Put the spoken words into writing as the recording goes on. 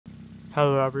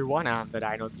Hello everyone, I'm the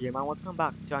Dino and welcome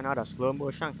back to another slow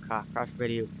motion car crash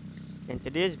video. In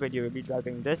today's video, we'll be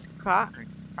driving this car and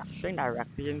crashing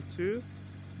directly into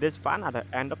this van at the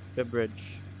end of the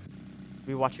bridge.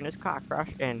 We're watching this car crash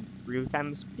in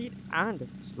real-time speed and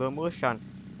slow motion,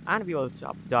 and we also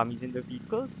have dummies in the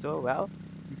vehicle, so well,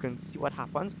 you can see what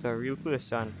happens to a real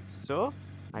person. So,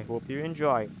 I hope you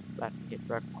enjoy. Let me hit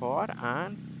record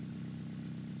and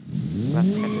let's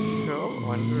get the show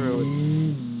on the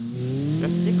road.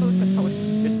 Just take a look at how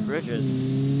steep this bridge is.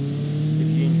 If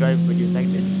you enjoy videos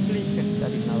like this, please consider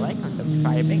leaving a like and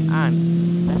subscribing,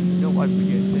 and let me know what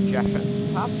video suggestions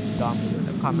you have down below in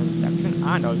the comment section,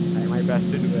 and I'll try my best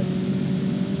to do it.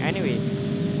 Anyway,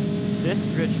 this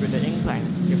bridge with the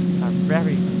incline gives us a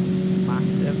very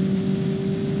massive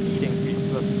speed increase.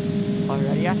 Look,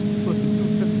 already at close to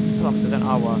 250 kilometers an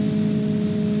hour.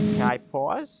 Okay, I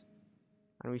pause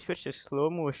and we switch to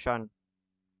slow motion,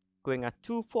 going at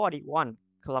 241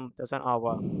 kilometers an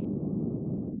hour.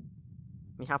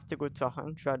 We have to go to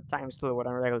 100 times slower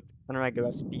than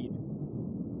regular speed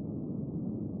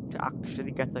to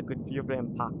actually get a good view of the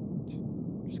impact.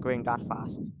 Just going that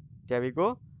fast. There we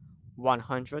go.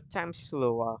 100 times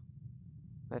slower.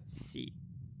 Let's see.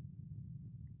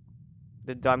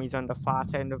 The dummy's on the far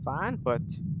side in the van, but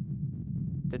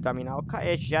the dummy in our car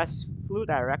is just flew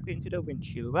directly into the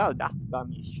windshield. Well, that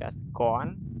dummy is just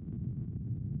gone.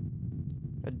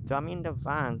 The dummy in the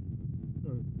van.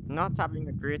 Not having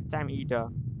a great time either.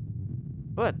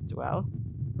 But, well,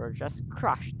 we're just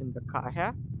crashed in the car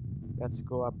here. Let's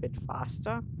go a bit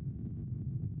faster.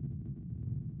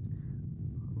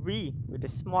 We, with a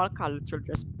small car, literally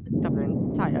just picked up the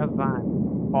entire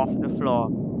van off the floor.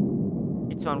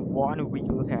 It's on one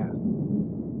wheel here.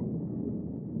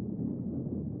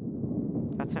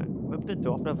 That's it. Look the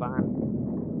door of the van.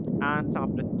 And some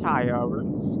of the tire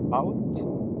rims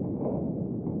out.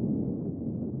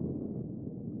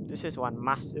 This is one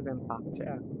massive impact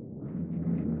here.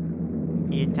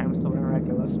 8 times slower than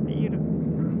regular speed.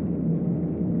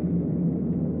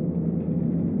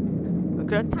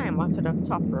 Look at the timer to the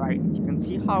top right. You can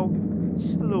see how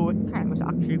slow time is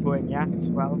actually going yet.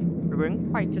 Well, we're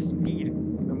going quite a speed.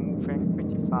 We're moving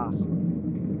pretty fast.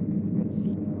 Let's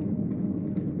see.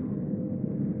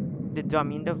 The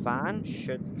dummy in the van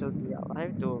should still be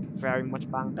alive, though very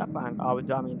much banged up, and our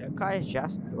dummy in the car is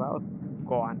just, well,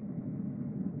 gone.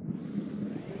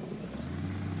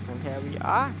 And here we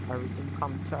are, everything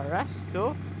come to a rest,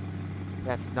 so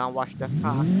let's now watch the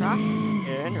car crash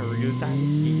in real-time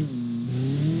speed.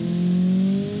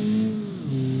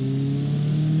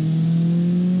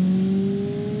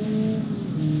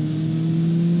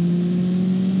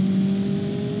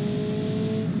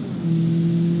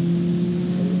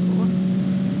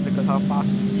 How fast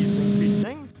the speed is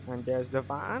increasing, and there's the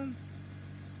van.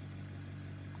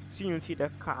 Soon you'll see the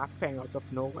car appearing out of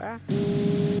nowhere.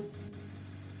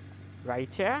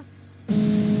 Right here.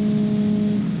 And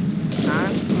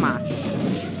smash.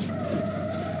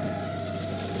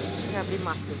 Heavy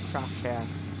massive crash here.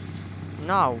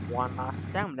 Now, one last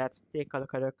time, let's take a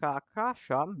look at the car crash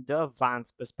from the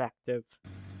van's perspective.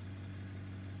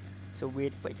 So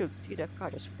wait for you to see the car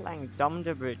just flying down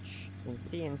the bridge,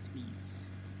 insane speeds.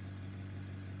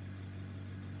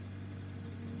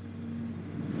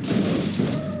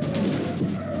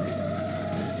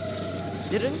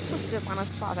 Didn't push the van as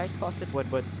far as I thought it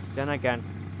would, but then again,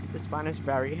 this van is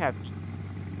very heavy.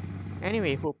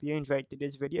 Anyway, hope you enjoyed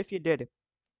today's video. If you did,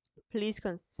 please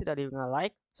consider leaving a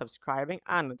like, subscribing,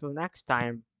 and until next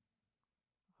time,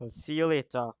 I'll see you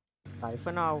later. Bye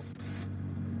for now.